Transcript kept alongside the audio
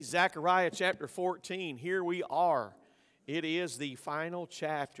Zechariah chapter 14, here we are. It is the final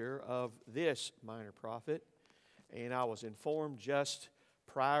chapter of this minor prophet, and I was informed just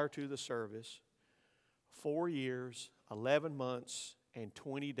prior to the service, 4 years, 11 months, and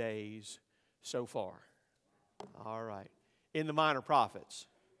 20 days so far. All right, in the minor prophets.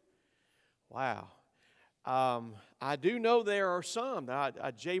 Wow. I do know there are some.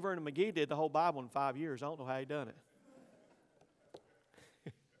 J. Vernon McGee did the whole Bible in 5 years. I don't know how he done it.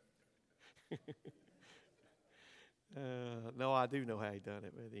 No, I do know how he done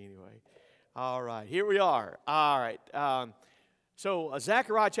it, but anyway. All right, here we are. All right. So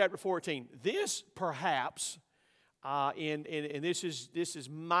Zechariah chapter 14. This perhaps, and this is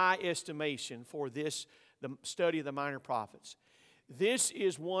my estimation for this, the study of the minor prophets. This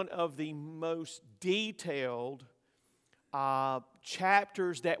is one of the most detailed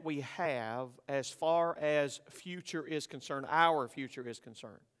chapters that we have as far as future is concerned, our future is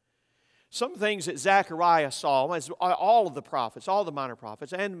concerned. Some things that Zechariah saw, as all of the prophets, all the minor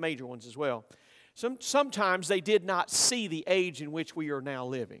prophets, and the major ones as well, sometimes they did not see the age in which we are now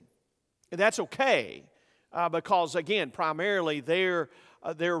living. And that's okay, because, again, primarily their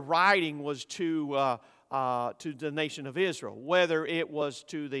writing was to the nation of Israel, whether it was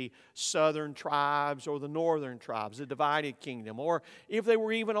to the southern tribes or the northern tribes, the divided kingdom, or if they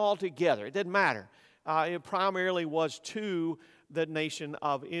were even all together. It didn't matter. It primarily was to the nation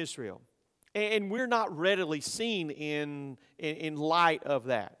of Israel. And we're not readily seen in light of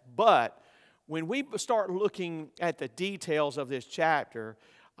that. But when we start looking at the details of this chapter,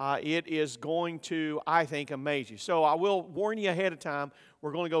 it is going to, I think, amaze you. So I will warn you ahead of time,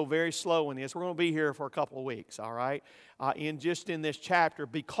 we're going to go very slow in this. We're going to be here for a couple of weeks, all right, in this chapter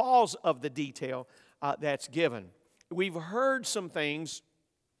because of the detail that's given. We've heard some things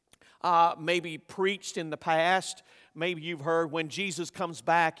maybe preached in the past. Maybe you've heard when Jesus comes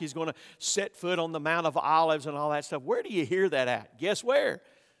back, He's going to set foot on the Mount of Olives and all that stuff. Where do you hear that at? Guess where?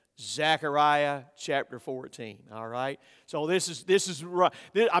 Zechariah chapter 14, all right? So this is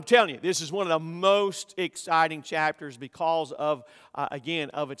I'm telling you, this is one of the most exciting chapters because of, again,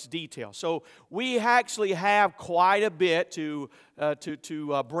 of its detail. So we actually have quite a bit to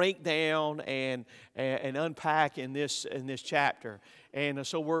break down and unpack in this chapter. And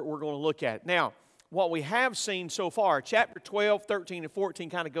so we're going to look at it. Now, what we have seen so far, chapter 12, 13, and 14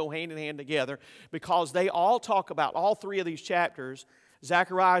 kind of go hand in hand together because they all talk about, all three of these chapters,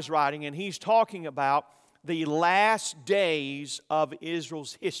 Zechariah's writing, and he's talking about the last days of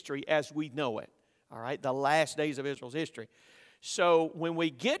Israel's history as we know it. All right, the last days of Israel's history. So when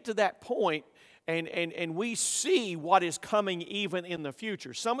we get to that point, and we see what is coming even in the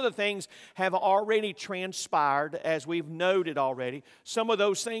future. Some of the things have already transpired, as we've noted already. Some of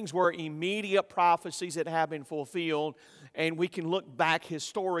those things were immediate prophecies that have been fulfilled, and we can look back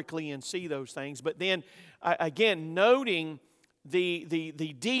historically and see those things. But then, again, noting the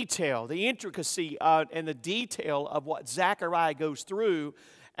detail, the intricacy and the detail of what Zechariah goes through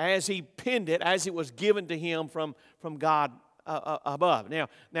as he penned it, as it was given to him from God above.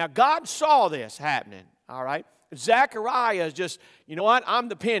 Now, God saw this happening, all right? Zechariah is just, you know what? I'm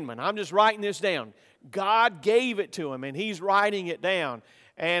the penman. I'm just writing this down. God gave it to him, and he's writing it down.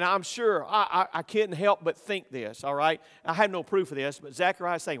 And I'm sure, I couldn't help but think this, all right? I have no proof of this, but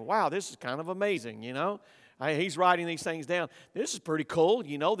Zechariah is saying, wow, this is kind of amazing, you know? He's writing these things down. This is pretty cool,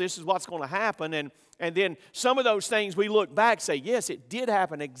 you know? This is what's going to happen. And then some of those things we look back and say, yes, it did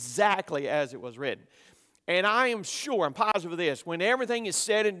happen exactly as it was written. And I am sure, I'm positive of this, when everything is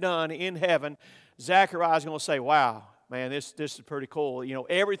said and done in heaven, Zechariah is going to say, wow, man, this is pretty cool. You know,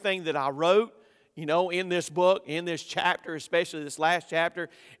 everything that I wrote, you know, in this book, in this chapter, especially this last chapter,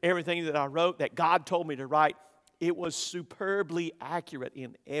 everything that I wrote that God told me to write, it was superbly accurate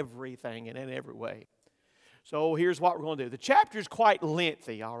in everything and in every way. So here's what we're going to do. The chapter is quite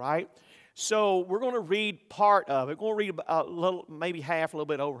lengthy, all right? So we're going to read part of it. We're going to read a little, maybe half, a little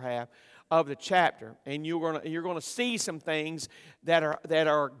bit over half of the chapter, and you're going to see some things that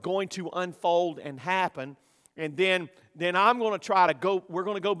are going to unfold and happen, and then I'm going to try to go. We're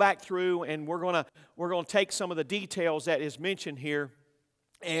going to go back through, and we're going to take some of the details that is mentioned here,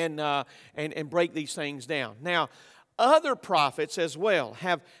 and break these things down. Now, other prophets as well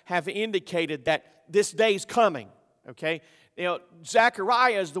have indicated that this day's coming. Okay, you know,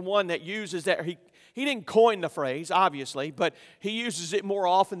 Zechariah is the one that uses that. He didn't coin the phrase, obviously, but he uses it more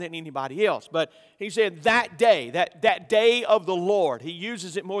often than anybody else. But he said that day, that day of the Lord, he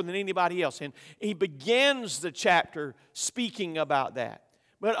uses it more than anybody else. And he begins the chapter speaking about that.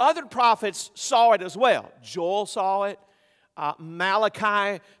 But other prophets saw it as well. Joel saw it.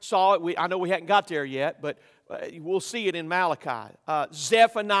 Malachi saw it. I know we hadn't got there yet, but We'll see it in Malachi.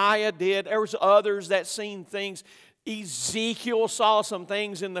 Zephaniah did. There was others that seen things. Ezekiel saw some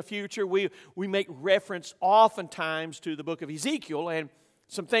things in the future. We make reference oftentimes to the book of Ezekiel and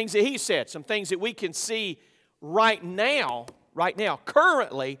some things that he said, some things that we can see right now,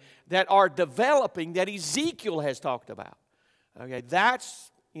 currently, that are developing that Ezekiel has talked about. Okay,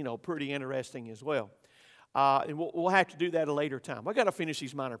 that's, pretty interesting as well. And we'll have to do that at a later time. I've got to finish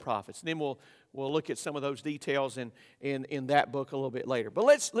these minor prophets. And then we'll look at some of those details in that book a little bit later. But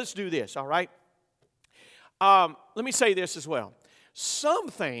let's do this, all right? Let me say this as well. Some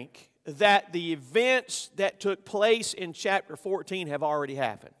think that the events that took place in chapter 14 have already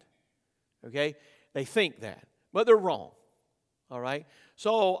happened. Okay? They think that. But they're wrong. All right?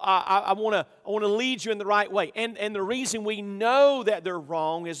 So I want to lead you in the right way. And the reason we know that they're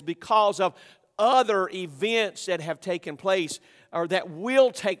wrong is because of other events that have taken place or that will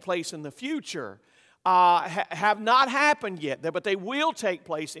take place in the future. Have not happened yet, but they will take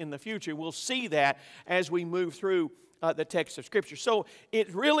place in the future. We'll see that as we move through the text of Scripture. So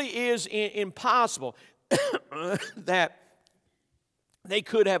it really is impossible that they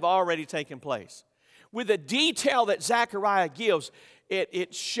could have already taken place. With the detail that Zechariah gives,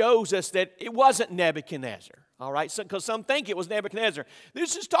 it shows us that it wasn't Nebuchadnezzar. All right, because some think it was Nebuchadnezzar.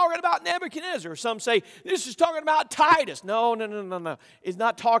 This is talking about Nebuchadnezzar. Some say this is talking about Titus. No. It's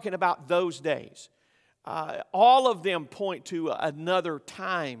not talking about those days. All of them point to another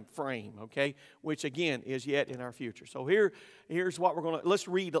time frame, okay, which again is yet in our future. So here's what we're going to, let's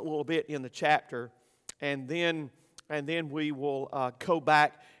read a little bit in the chapter, and then we will go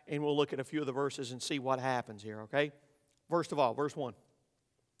back and we'll look at a few of the verses and see what happens here, okay? First of all, verse 1.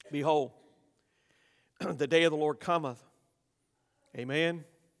 Behold, the day of the Lord cometh. Amen.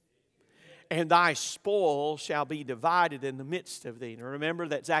 And thy spoil shall be divided in the midst of thee. Now remember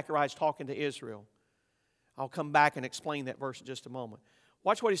that Zechariah is talking to Israel. I'll come back and explain that verse in just a moment.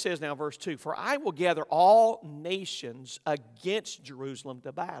 Watch what he says now, verse 2. For I will gather all nations against Jerusalem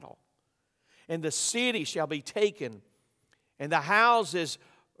to battle. And the city shall be taken, and the houses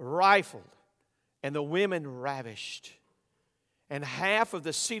rifled, and the women ravished. And half of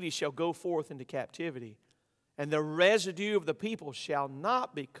the city shall go forth into captivity, and the residue of the people shall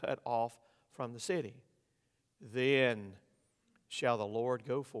not be cut off from the city. Then shall the Lord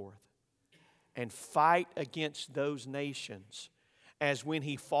go forth and fight against those nations as when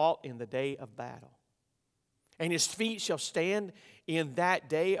he fought in the day of battle. And his feet shall stand in that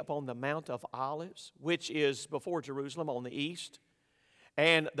day upon the Mount of Olives, which is before Jerusalem on the east.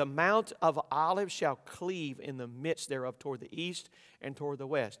 And the Mount of Olives shall cleave in the midst thereof toward the east and toward the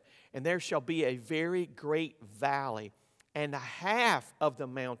west. And there shall be a very great valley, and half of the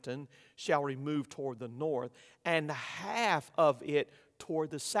mountain shall remove toward the north, and half of it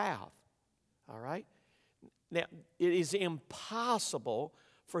toward the south. All right? Now, it is impossible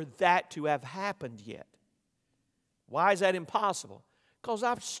for that to have happened yet. Why is that impossible? Because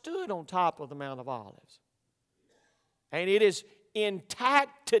I've stood on top of the Mount of Olives. And it is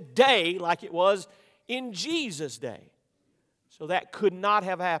intact today like it was in Jesus' day. So that could not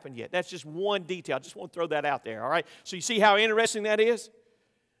have happened yet. That's just one detail. I just want to throw that out there, all right? So you see how interesting that is?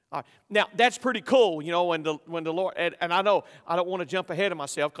 All right. Now, that's pretty cool, when the Lord, and I know I don't want to jump ahead of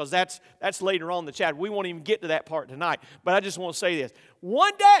myself because that's later on in the chapter. We won't even get to that part tonight. But I just want to say this.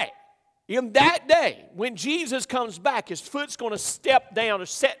 One day, in that day, when Jesus comes back, his foot's going to step down or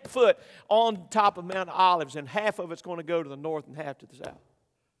set foot on top of Mount Olives, and half of it's going to go to the north and half to the south.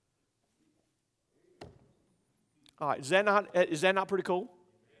 All right, is that not pretty cool?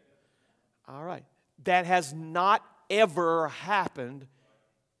 All right. That has not ever happened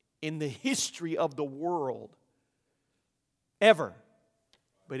in the history of the world. Ever.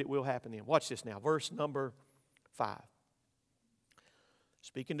 But it will happen then. Watch this now. Verse number 5.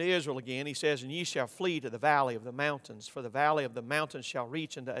 Speaking to Israel again, he says, And ye shall flee to the valley of the mountains, for the valley of the mountains shall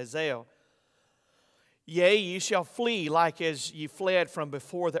reach unto Azel. Yea, ye shall flee like as ye fled from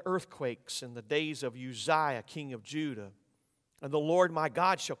before the earthquakes in the days of Uzziah, king of Judah. And the Lord my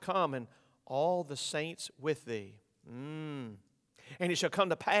God shall come, and all the saints with thee. And it shall come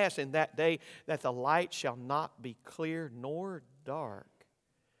to pass in that day that the light shall not be clear nor dark.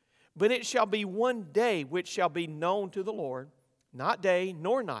 But it shall be one day which shall be known to the Lord, not day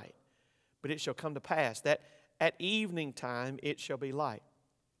nor night. But it shall come to pass that at evening time it shall be light.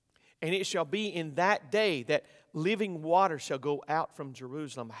 And it shall be in that day that living water shall go out from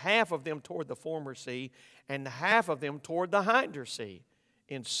Jerusalem, half of them toward the former sea, and half of them toward the hinder sea.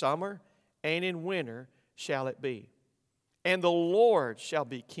 In summer and in winter shall it be. And the Lord shall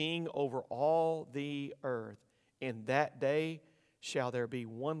be king over all the earth. In that day shall there be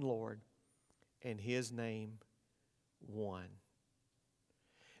one Lord, and his name 1.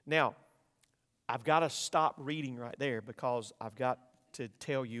 Now, I've got to stop reading right there because I've got to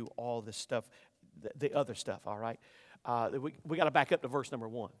tell you all this stuff, the other stuff, all right? We got to back up to verse number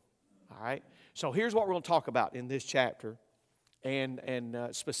 1, all right? So here's what we're going to talk about in this chapter, and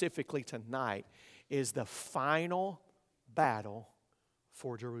specifically tonight, is the final battle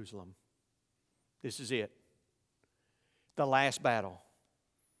for Jerusalem. This is it. The last battle.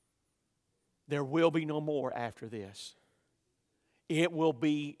 There will be no more after this. It will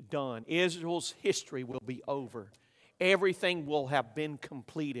be done. Israel's history will be over. Everything will have been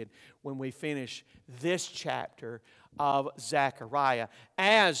completed when we finish this chapter of Zechariah,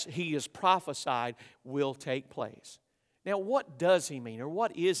 as he is prophesied will take place. Now, what does he mean, or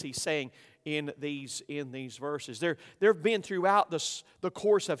what is he saying in these verses? There have been throughout the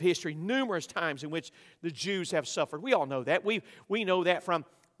course of history numerous times in which the Jews have suffered. We all know that. We know that from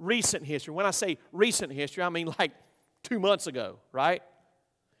recent history. When I say recent history, I mean like 2 months ago, right?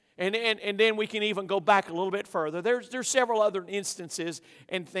 And then we can even go back a little bit further. There's several other instances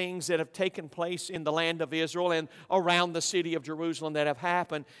and things that have taken place in the land of Israel and around the city of Jerusalem that have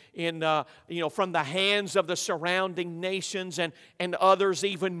happened from the hands of the surrounding nations and others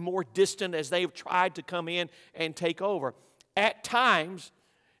even more distant as they've tried to come in and take over. At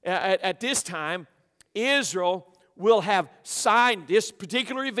this time, Israel will have signed this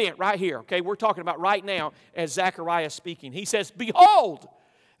particular event right here. Okay, we're talking about right now as Zechariah is speaking. He says, "Behold,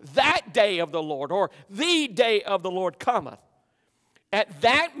 that day of the Lord," or "the day of the Lord cometh." At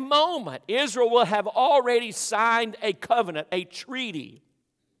that moment, Israel will have already signed a covenant, a treaty.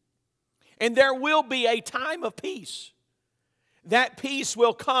 And there will be a time of peace. That peace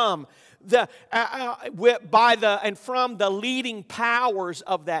will come from the leading powers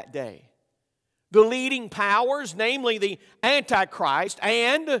of that day. The leading powers, namely the Antichrist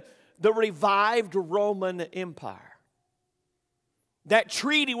and the revived Roman Empire. That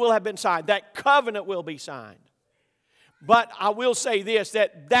treaty will have been signed. That covenant will be signed. But I will say this,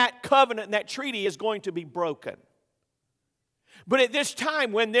 that covenant and that treaty is going to be broken. But at this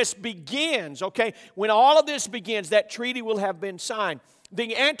time when this begins, okay, when all of this begins, that treaty will have been signed.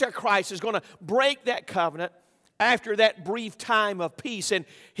 The Antichrist is going to break that covenant after that brief time of peace. And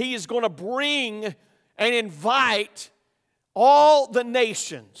he is going to bring and invite all the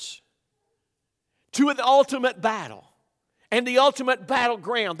nations to the ultimate battle. And the ultimate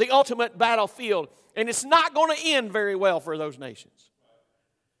battleground, the ultimate battlefield. And it's not going to end very well for those nations.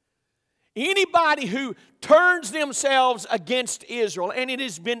 Anybody who turns themselves against Israel, and it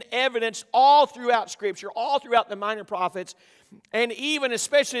has been evidenced all throughout Scripture, all throughout the minor prophets, and even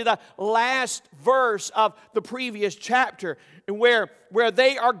especially the last verse of the previous chapter, where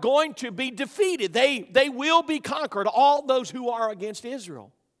they are going to be defeated. They will be conquered, all those who are against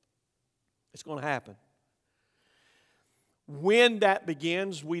Israel. It's going to happen. When that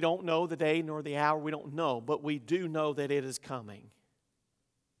begins, we don't know the day nor the hour, we don't know, but we do know that it is coming.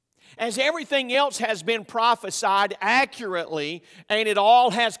 As everything else has been prophesied accurately, and it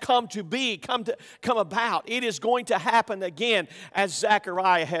all has come about, it is going to happen again, as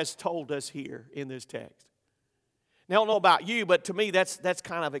Zechariah has told us here in this text. Now, I don't know about you, but to me that's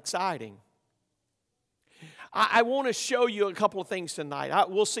kind of exciting. I want to show you a couple of things tonight.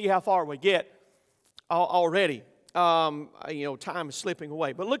 We'll see how far we get already. Time is slipping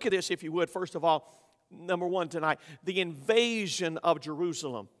away. But look at this, if you would. First of all, number 1 tonight, the invasion of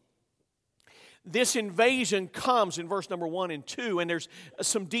Jerusalem. This invasion comes in verse number 1 and 2, and there's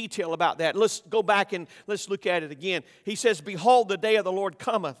some detail about that. Let's go back and let's look at it again. He says, "Behold, the day of the Lord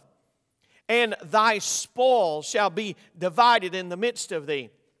cometh, and thy spoil shall be divided in the midst of thee."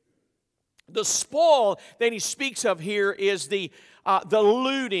 The spoil that he speaks of here is the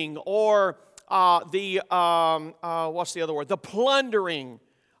looting, or what's the other word? The plundering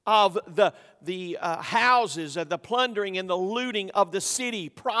of the houses, the plundering and the looting of the city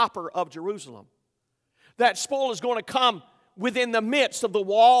proper of Jerusalem. That spoil is going to come within the midst of the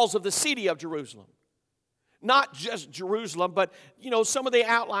walls of the city of Jerusalem. Not just Jerusalem, but some of the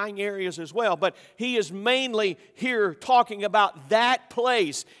outlying areas as well. But he is mainly here talking about that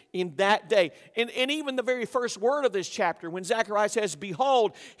place in that day. And even the very first word of this chapter, when Zechariah says,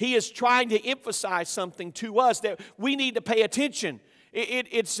 "Behold," he is trying to emphasize something to us that we need to pay attention.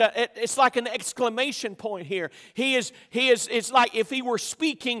 It's like an exclamation point here. It's like if he were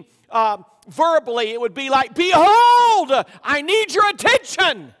speaking verbally, it would be like, "Behold, I need your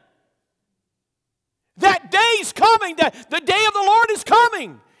attention. That day's coming. The day of the Lord is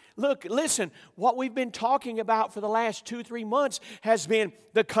coming." Look, listen, what we've been talking about for the last 2-3 months has been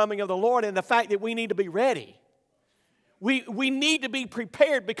the coming of the Lord and the fact that we need to be ready. We need to be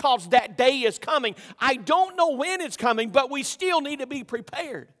prepared because that day is coming. I don't know when it's coming, but we still need to be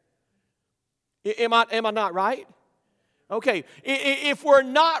prepared. Am I not right? Okay, if we're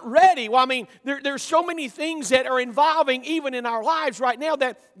not ready, well, I mean, there's so many things that are involving even in our lives right now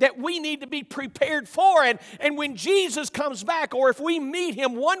that we need to be prepared for. And when Jesus comes back, or if we meet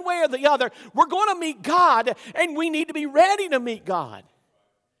Him one way or the other, we're going to meet God, and we need to be ready to meet God.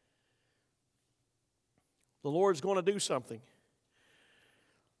 The Lord's going to do something.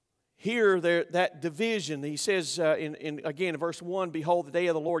 Here, that division, He says, again, in verse 1, Behold, the day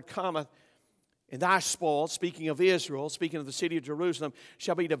of the Lord cometh, and thy spoil, speaking of Israel, speaking of the city of Jerusalem,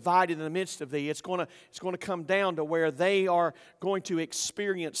 shall be divided in the midst of thee. It's going to come down to where they are going to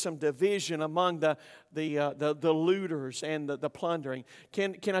experience some division among the looters and the plundering.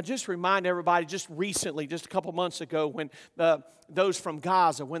 Can I just remind everybody, just recently, just a couple months ago, when those from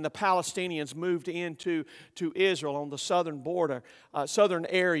Gaza, when the Palestinians moved into Israel on the southern border, southern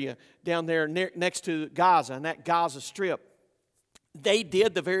area down there next to Gaza, and that Gaza Strip, they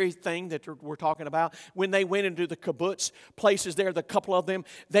did the very thing that we're talking about. When they went into the kibbutz places there, the couple of them,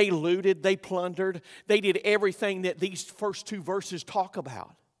 they looted, they plundered, they did everything that these first two verses talk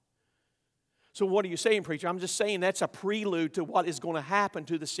about. So what are you saying, preacher? I'm just saying that's a prelude to what is going to happen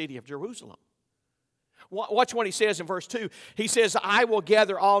to the city of Jerusalem. Watch what he says in verse 2. He says, I will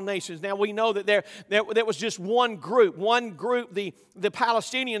gather all nations. Now we know that there was just one group, the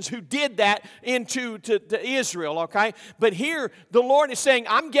Palestinians who did that into to Israel, okay? But here the Lord is saying,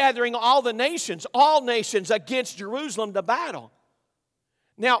 I'm gathering all nations against Jerusalem to battle.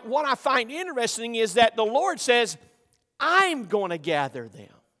 Now what I find interesting is that the Lord says, I'm going to gather them.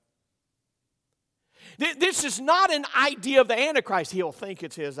 This is not an idea of the Antichrist. He'll think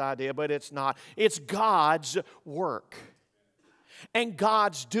it's his idea, but it's not. It's God's work and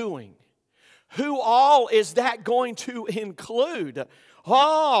God's doing. Who all is that going to include?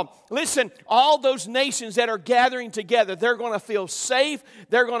 Oh, listen, all those nations that are gathering together, they're going to feel safe,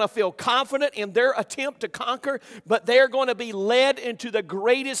 they're going to feel confident in their attempt to conquer, but they're going to be led into the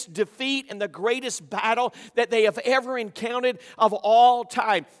greatest defeat and the greatest battle that they have ever encountered of all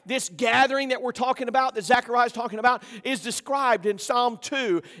time. This gathering that we're talking about, that Zechariah is talking about, is described in Psalm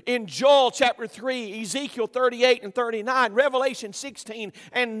 2, in Joel chapter 3, Ezekiel 38 and 39, Revelation 16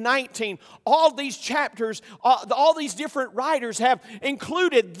 and 19. All these chapters, all these different writers have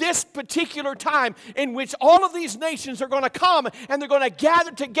included this particular time in which all of these nations are going to come and they're going to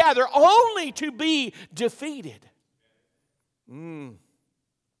gather together only to be defeated. In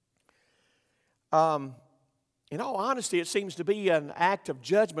all honesty, it seems to be an act of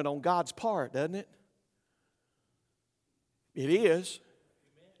judgment on God's part, doesn't it? It is.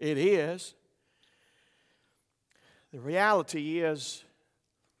 It is. The reality is,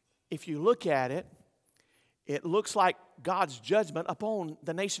 if you look at it, it looks like God's judgment upon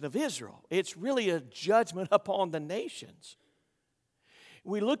the nation of Israel. It's really a judgment upon the nations.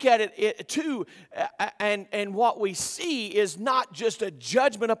 We look at it too, and what we see is not just a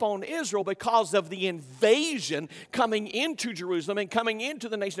judgment upon Israel because of the invasion coming into Jerusalem and coming into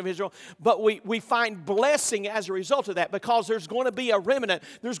the nation of Israel, but we find blessing as a result of that, because there's going to be a remnant.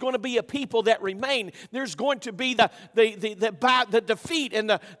 There's going to be a people that remain. There's going to be the defeat and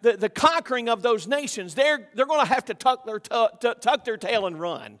the conquering of those nations. They're going to have to tuck their tail and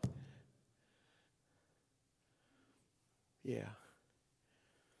run. Yeah.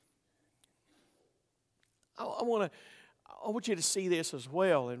 I want you to see this as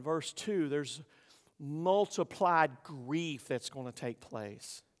well. In verse 2, there's multiplied grief that's going to take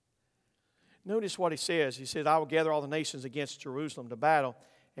place. Notice what he says. He said, I will gather all the nations against Jerusalem to battle,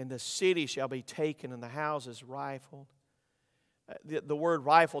 and the city shall be taken, and the houses rifled. The word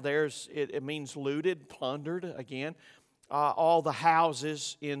rifled there, it means looted, plundered, again. All the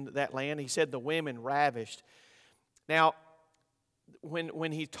houses in that land. He said the women ravished. Now,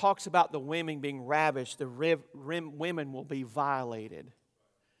 when he talks about the women being ravished, the women will be violated.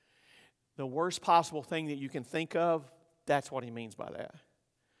 The worst possible thing that you can think of, that's what he means by that.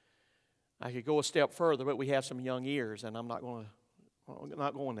 I could go a step further, but we have some young ears, and I'm not going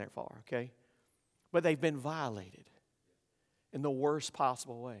that far, okay? But they've been violated in the worst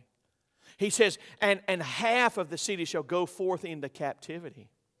possible way. He says, and half of the city shall go forth into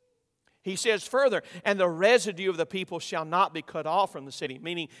captivity. He says further, and the residue of the people shall not be cut off from the city,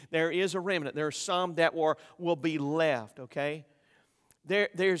 meaning there is a remnant. There are some that will be left, okay?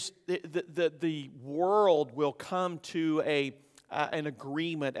 There's the world will come to an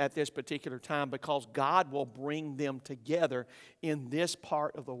agreement at this particular time, because God will bring them together in this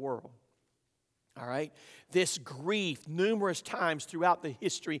part of the world. All right? This grief numerous times throughout the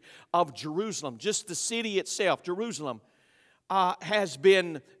history of Jerusalem, just the city itself, Jerusalem,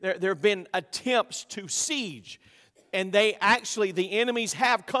 there have been attempts to siege. And the enemies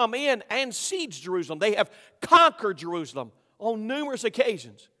have come in and sieged Jerusalem. They have conquered Jerusalem on numerous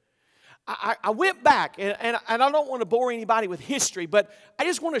occasions. I went back, and I don't want to bore anybody with history, but I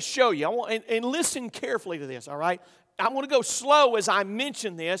just want to show you, and listen carefully to this, all right? I'm going to go slow as I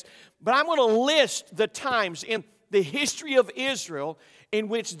mention this, but I'm going to list the times in the history of Israel in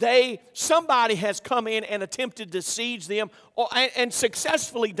which somebody has come in and attempted to siege them and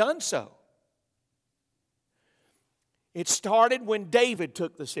successfully done so. It started when David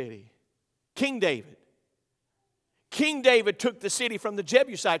took the city. King David. King David took the city from the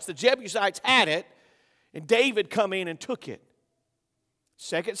Jebusites. The Jebusites had it, and David come in and took it.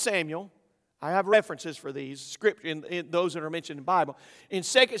 2 Samuel, I have references for these, scripture in those that are mentioned in the Bible. In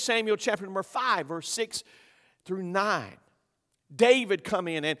 2 Samuel chapter number 5, verse 6 through 9, David come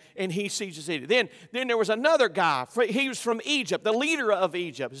in and he sieged the city. Then there was another guy. He was from Egypt, the leader of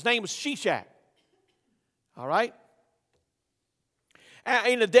Egypt. His name was Shishak. All right?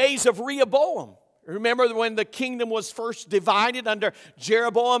 In the days of Rehoboam. Remember when the kingdom was first divided under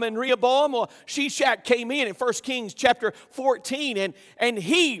Jeroboam and Rehoboam? Well, Shishak came in 1 Kings chapter 14, and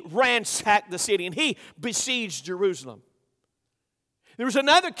he ransacked the city, and he besieged Jerusalem. There was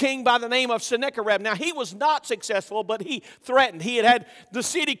another king by the name of Sennacherib. Now, he was not successful, but he threatened. He had the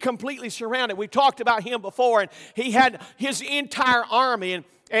city completely surrounded. We talked about him before, and he had his entire army,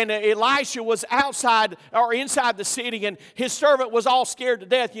 and Elisha was outside or inside the city, and his servant was all scared to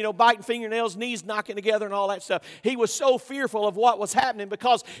death, biting fingernails, knees knocking together, and all that stuff. He was so fearful of what was happening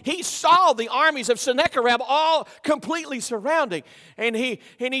because he saw the armies of Sennacherib all completely surrounding. And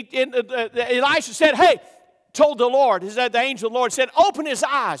Elisha said, "Hey," told the Lord, the angel of the Lord said, "Open his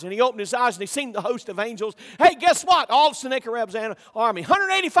eyes." And he opened his eyes and he seen the host of angels. Hey, guess what? All of Sennacherib's army,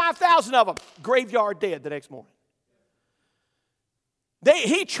 185,000 of them, graveyard dead the next morning.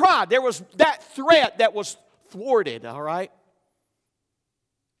 He tried. There was that threat that was thwarted, all right?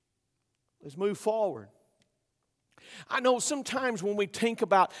 Let's move forward. I know sometimes when we think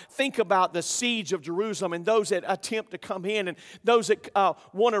about the siege of Jerusalem and those that attempt to come in and those that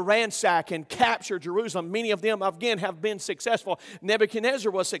want to ransack and capture Jerusalem, many of them, again, have been successful.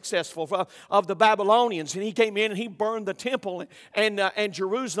 Nebuchadnezzar was successful of the Babylonians, and he came in and he burned the temple, and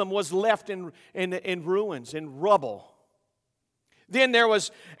Jerusalem was left in ruins, in rubble. Then there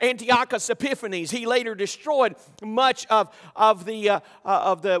was Antiochus Epiphanes. He later destroyed much of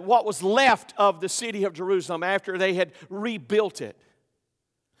what was left of the city of Jerusalem after they had rebuilt it.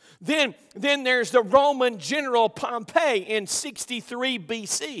 Then there's the Roman general Pompey in 63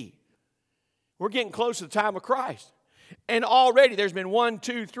 BC. We're getting close to the time of Christ. And already there's been 1,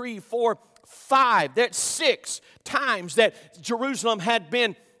 2, 3, 4, 5. That's 6 times that Jerusalem had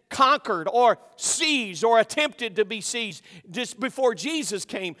been conquered or seized or attempted to be seized just before Jesus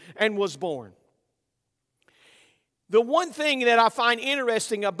came and was born. The one thing that I find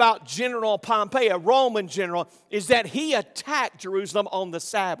interesting about General Pompey, a Roman general, is that he attacked Jerusalem on the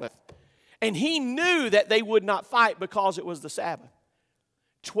Sabbath. And he knew that they would not fight because it was the Sabbath.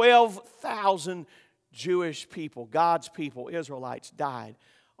 12,000 Jewish people, God's people, Israelites, died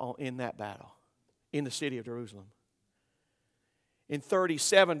in that battle in the city of Jerusalem. In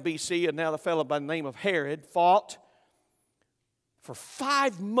 37 BC, and now the fellow by the name of Herod fought for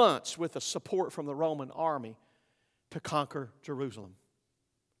 5 months with the support from the Roman army to conquer Jerusalem.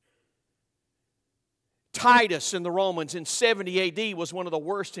 Titus and the Romans in 70 AD was one of the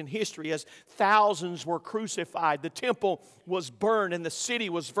worst in history as thousands were crucified. The temple was burned and the city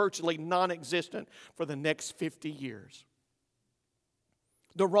was virtually non-existent for the next 50 years.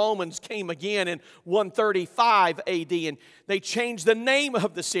 The Romans came again in 135 AD and they changed the name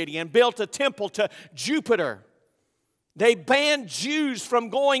of the city and built a temple to Jupiter. They banned Jews from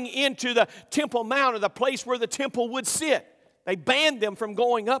going into the Temple Mount, or the place where the temple would sit. They banned them from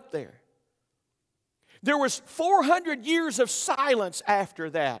going up there. There was 400 years of silence after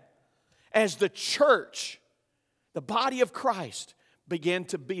that as the church, the body of Christ, began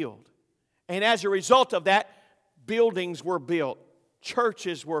to build. And as a result of that, buildings were built.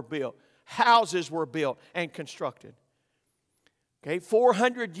 Churches were built, houses were built and constructed. Okay,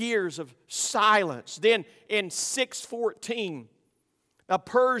 400 years of silence. Then in 614, a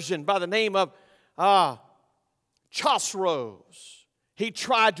Persian by the name of Chosroes, he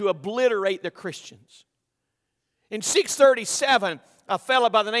tried to obliterate the Christians. In 637, a fellow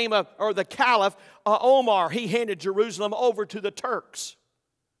by the name of, or the Caliph, Omar, he handed Jerusalem over to the Turks.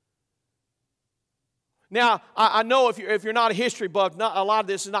 Now, I know if you're not a history buff, a lot of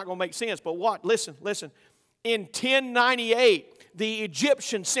this is not going to make sense. But what? Listen. In 1098, the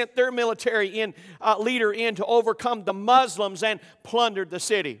Egyptians sent their military leader in to overcome the Muslims and plundered the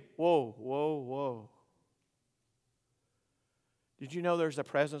city. Whoa, whoa, whoa. Did you know there's the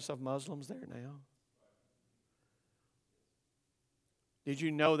presence of Muslims there now? Did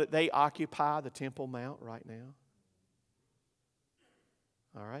you know that they occupy the Temple Mount right now?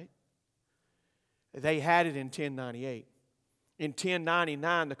 All right? They had it in 1098. In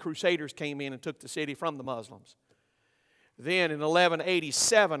 1099, the Crusaders came in and took the city from the Muslims. Then in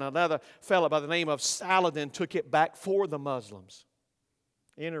 1187, another fellow by the name of Saladin took it back for the Muslims.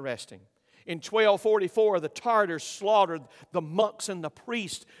 Interesting. In 1244, the Tartars slaughtered the monks and the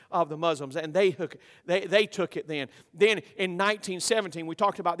priests of the Muslims, and they took it then. Then in 1917, we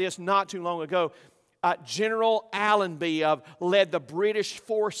talked about this not too long ago, General Allenby led the British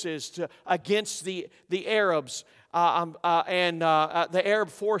forces against the Arabs and the Arab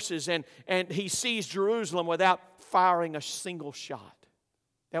forces, and he seized Jerusalem without firing a single shot.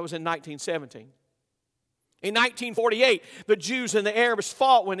 That was in 1917. In 1948, the Jews and the Arabs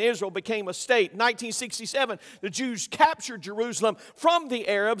fought when Israel became a state. In 1967, the Jews captured Jerusalem from the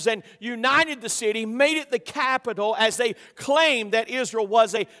Arabs and united the city, made it the capital as they claimed that Israel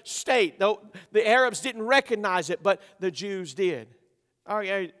was a state. Though the Arabs didn't recognize it, but the Jews did. All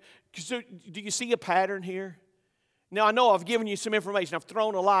right, so do you see a pattern here? Now, I know I've given you some information. I've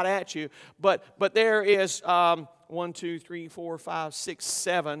thrown a lot at you, but there is 1, 2, 3, 4, 5, 6,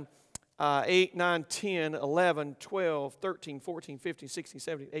 7... 8, 9, 10, 11, 12, 13, 14, 15, 16,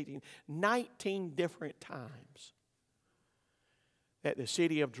 17, 18, 19 different times that the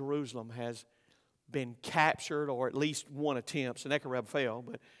city of Jerusalem has been captured, or at least one attempt. Sennacherib fell,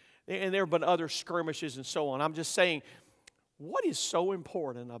 and there have been other skirmishes and so on. I'm just saying, what is so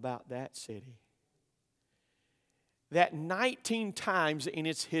important about that city? That 19 times in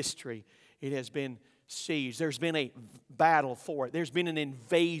its history it has been siege. There's been a battle for it. There's been an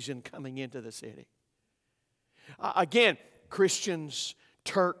invasion coming into the city. Again, Christians,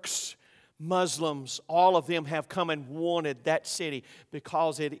 Turks, Muslims, all of them have come and wanted that city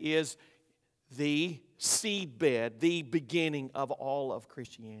because it is the seedbed, the beginning of all of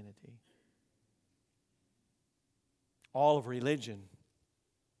Christianity. All of religion.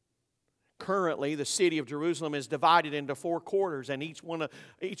 Currently, the city of Jerusalem is divided into 4 quarters, and each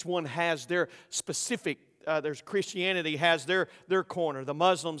one has their specific. There's Christianity has their corner. The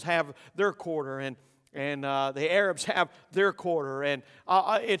Muslims have their quarter, and the Arabs have their quarter, and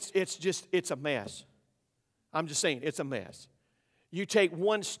it's a mess. I'm just saying, it's a mess. You take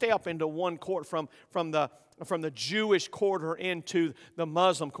one step into one quarter from the Jewish quarter into the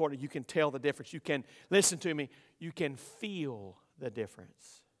Muslim quarter, you can tell the difference. You can listen to me. You can feel the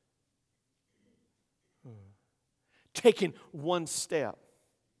difference. Taking one step.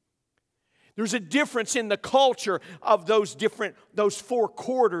 There's a difference in the culture of those 4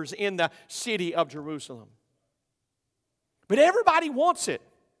 quarters in the city of Jerusalem. But everybody wants it.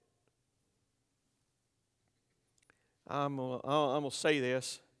 I'm going to say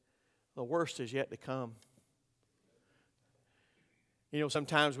this. The worst is yet to come. You know,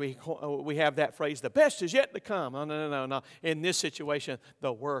 sometimes we have that phrase, the best is yet to come. Oh, no. In this situation,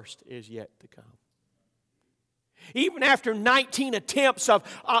 the worst is yet to come. Even after 19 attempts of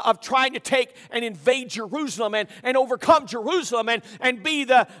trying to take and invade Jerusalem and overcome Jerusalem and be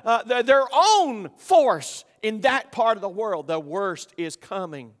their own force in that part of the world, the worst is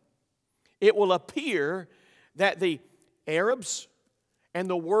coming. It will appear that the Arabs and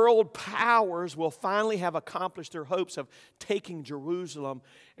the world powers will finally have accomplished their hopes of taking Jerusalem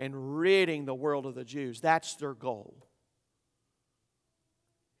and ridding the world of the Jews. That's their goal.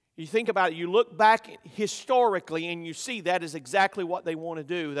 You think about it, you look back historically and you see that is exactly what they want to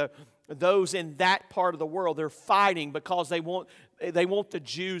do. Those in that part of the world, they're fighting because they want the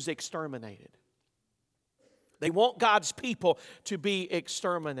Jews exterminated. They want God's people to be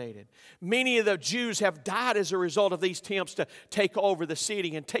exterminated. Many of the Jews have died as a result of these attempts to take over the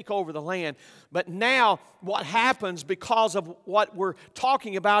city and take over the land. But now what happens because of what we're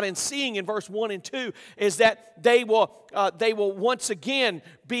talking about and seeing in verse 1 and 2 is that they will once again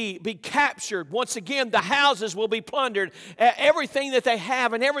be captured. Once again, the houses will be plundered. Everything that they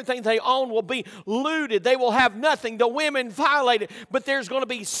have and everything they own will be looted. They will have nothing. The women violated. But there's going to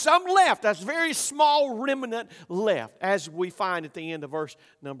be some left. That's a very small remnant left, as we find at the end of verse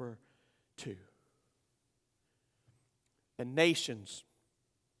number 2. The nations.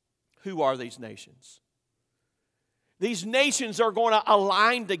 Who are these nations? These nations are going to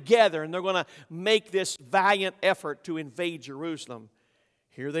align together and they're going to make this valiant effort to invade Jerusalem.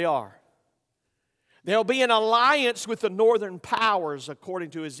 Here they are. There'll be an alliance with the northern powers according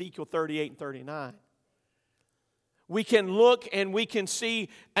to Ezekiel 38 and 39. we can look and we can see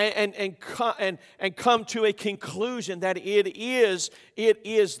and come to a conclusion that it is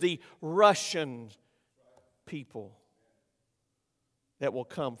the Russian people that will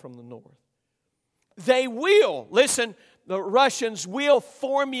come from the north. They will, listen, the Russians will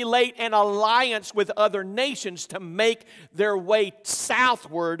formulate an alliance with other nations to make their way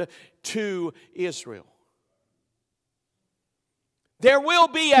southward to Israel. There will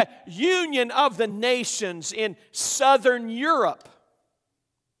be a union of the nations in southern Europe.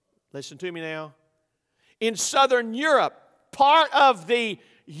 Listen to me now. In southern Europe, part of the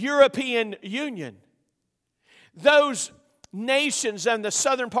European Union, those nations in the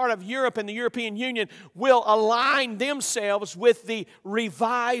southern part of Europe and the European Union will align themselves with the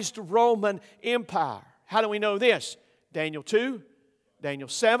revised Roman Empire. How do we know this? Daniel 2, Daniel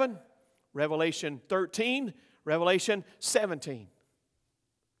 7, Revelation 13, Revelation 17.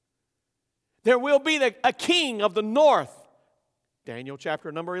 There will be a king of the north. Daniel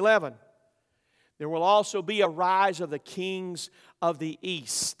chapter number 11. There will also be a rise of the kings of the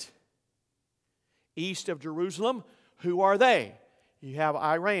east. East of Jerusalem, who are they? You have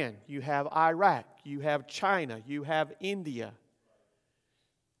Iran, you have Iraq, you have China, you have India.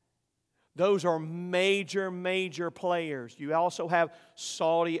 Those are major, major players. You also have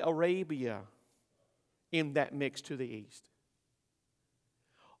Saudi Arabia in that mix to the east.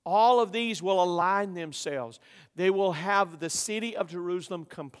 All of these will align themselves. They will have the city of Jerusalem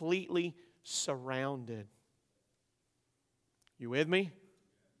completely surrounded. You with me?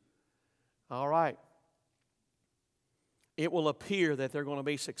 All right. It will appear that they're going to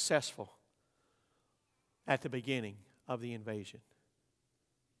be successful at the beginning of the invasion.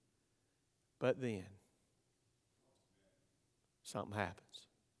 But then, something happens.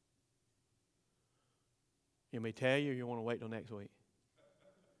 You may tell you, or you want to wait till next week?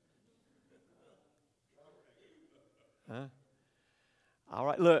 Huh? All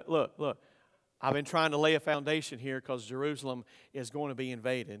right, look. I've been trying to lay a foundation here because Jerusalem is going to be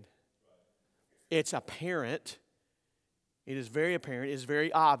invaded. It's apparent. It is very apparent. It is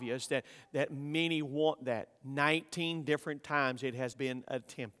very obvious that many want that. 19 different times it has been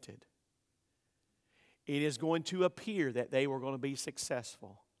attempted. It is going to appear that they were going to be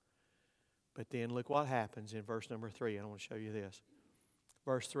successful. But then look what happens in verse number 3. I want to show you this.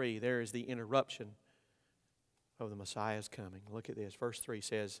 Verse 3, there is the interruption of the Messiah's coming. Look at this. Verse 3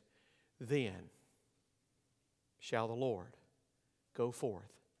 says, "Then shall the Lord go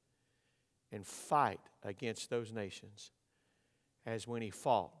forth and fight against those nations as when He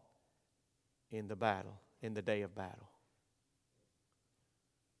fought in the battle, in the day of battle."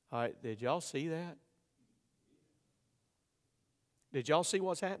 All right, did y'all see that? Did y'all see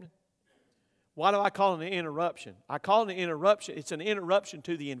what's happening? Why do I call it an interruption? I call it an interruption. It's an interruption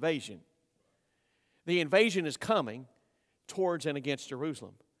to the invasion. The invasion is coming towards and against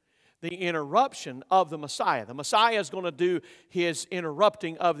Jerusalem. The interruption of the Messiah. The Messiah is going to do His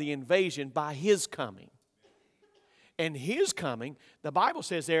interrupting of the invasion by His coming. And His coming, the Bible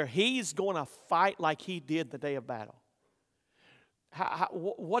says there, He's going to fight like He did the day of battle.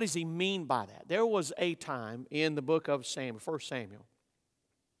 What does He mean by that? There was a time in the book of Samuel, 1 Samuel,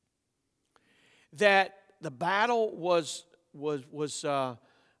 that the battle was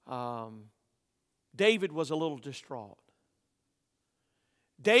David was a little distraught.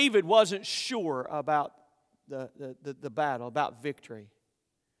 David wasn't sure about the battle, about victory.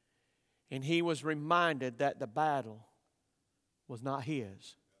 And he was reminded that the battle was not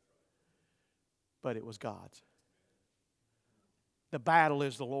his, but it was God's. The battle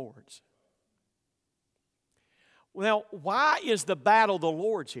is the Lord's. Well, why is the battle the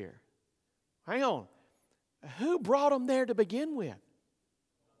Lord's here? Hang on. Who brought them there to begin with?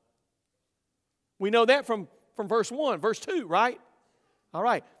 We know that from verse 1, verse 2, right? All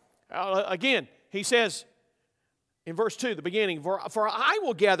right. Again, he says in verse 2, the beginning, For I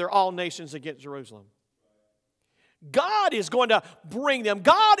will gather all nations against Jerusalem. God is going to bring them.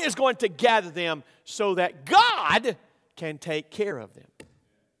 God is going to gather them so that God can take care of them.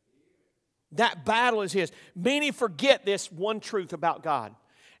 That battle is His. Many forget this one truth about God.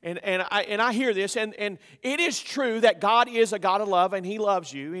 And I hear this, and it is true that God is a God of love, and He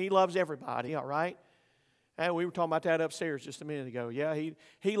loves you. He loves everybody, all right? And we were talking about that upstairs just a minute ago. Yeah,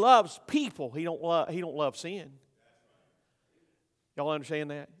 He loves people. He don't love sin. Y'all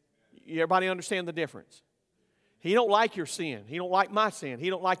understand that? Everybody understand the difference? He don't like your sin. He don't like my sin. He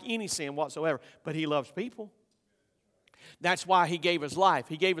don't like any sin whatsoever. But He loves people. That's why He gave His life.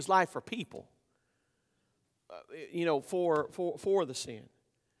 He gave His life for people. For the sin.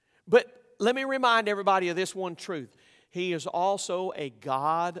 But let me remind everybody of this one truth. He is also a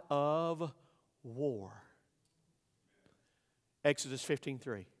God of war. Exodus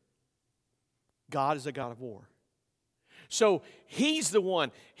 15:3. God is a God of war. So He's the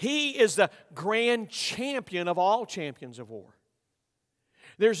one. He is the grand champion of all champions of war.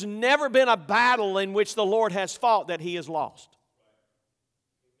 There's never been a battle in which the Lord has fought that He has lost.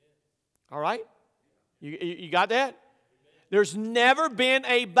 All right? You got that? There's never been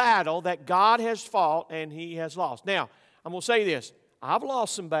a battle that God has fought and He has lost. Now, I'm going to say this. I've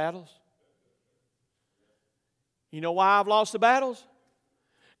lost some battles. You know why I've lost the battles?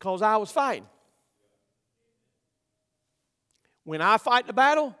 Because I was fighting. When I fight the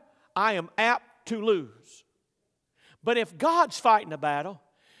battle, I am apt to lose. But if God's fighting the battle,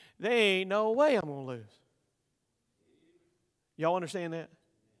 there ain't no way I'm going to lose. Y'all understand that?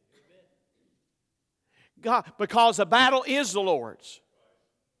 God, because the battle is the Lord's.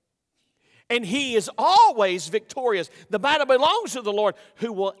 And He is always victorious. The battle belongs to the Lord,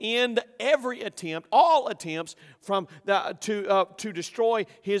 who will end every attempt, all attempts to destroy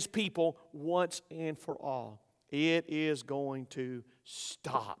His people once and for all. It is going to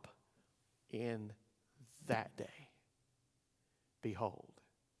stop in that day. Behold,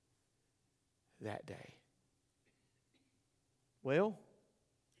 that day. Well,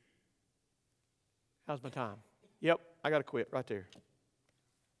 how's my time? Yep, I got to quit right there.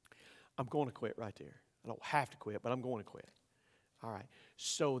 I'm going to quit right there. I don't have to quit, but I'm going to quit. All right.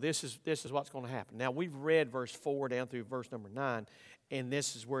 So this is what's going to happen. Now, we've read verse 4 down through verse number 9, and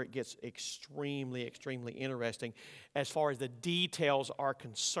this is where it gets extremely, extremely interesting as far as the details are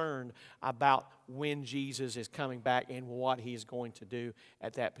concerned about when Jesus is coming back and what He's going to do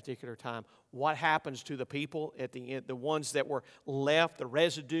at that particular time. What happens to the people at the end, the ones that were left, the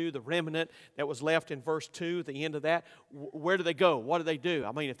residue, the remnant that was left in verse 2, at the end of that, where do they go? What do they do?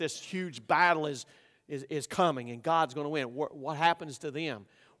 I mean, if this huge battle is coming and God's going to win, what happens to them?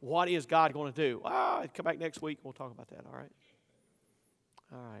 What is God going to do? Come back next week. We'll talk about that, all right?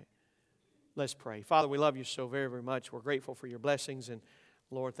 All right. Let's pray. Father, we love You so very, very much. We're grateful for Your blessings, and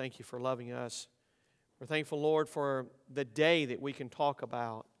Lord, thank You for loving us. We're thankful, Lord, for the day that we can talk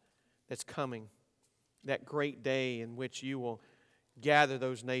about that's coming, that great day in which You will gather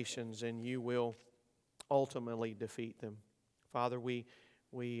those nations and You will ultimately defeat them. Father, we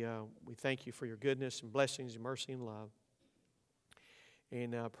thank You for Your goodness and blessings and mercy and love.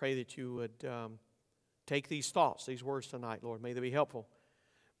 And pray that You would take these thoughts, these words tonight, Lord. May they be helpful.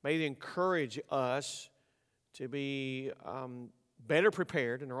 May they encourage us to be better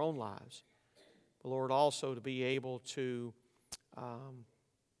prepared in our own lives. But Lord, also to be able to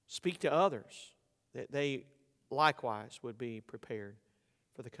speak to others, that they likewise would be prepared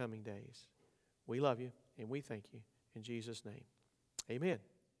for the coming days. We love You and we thank You. In Jesus' name, amen.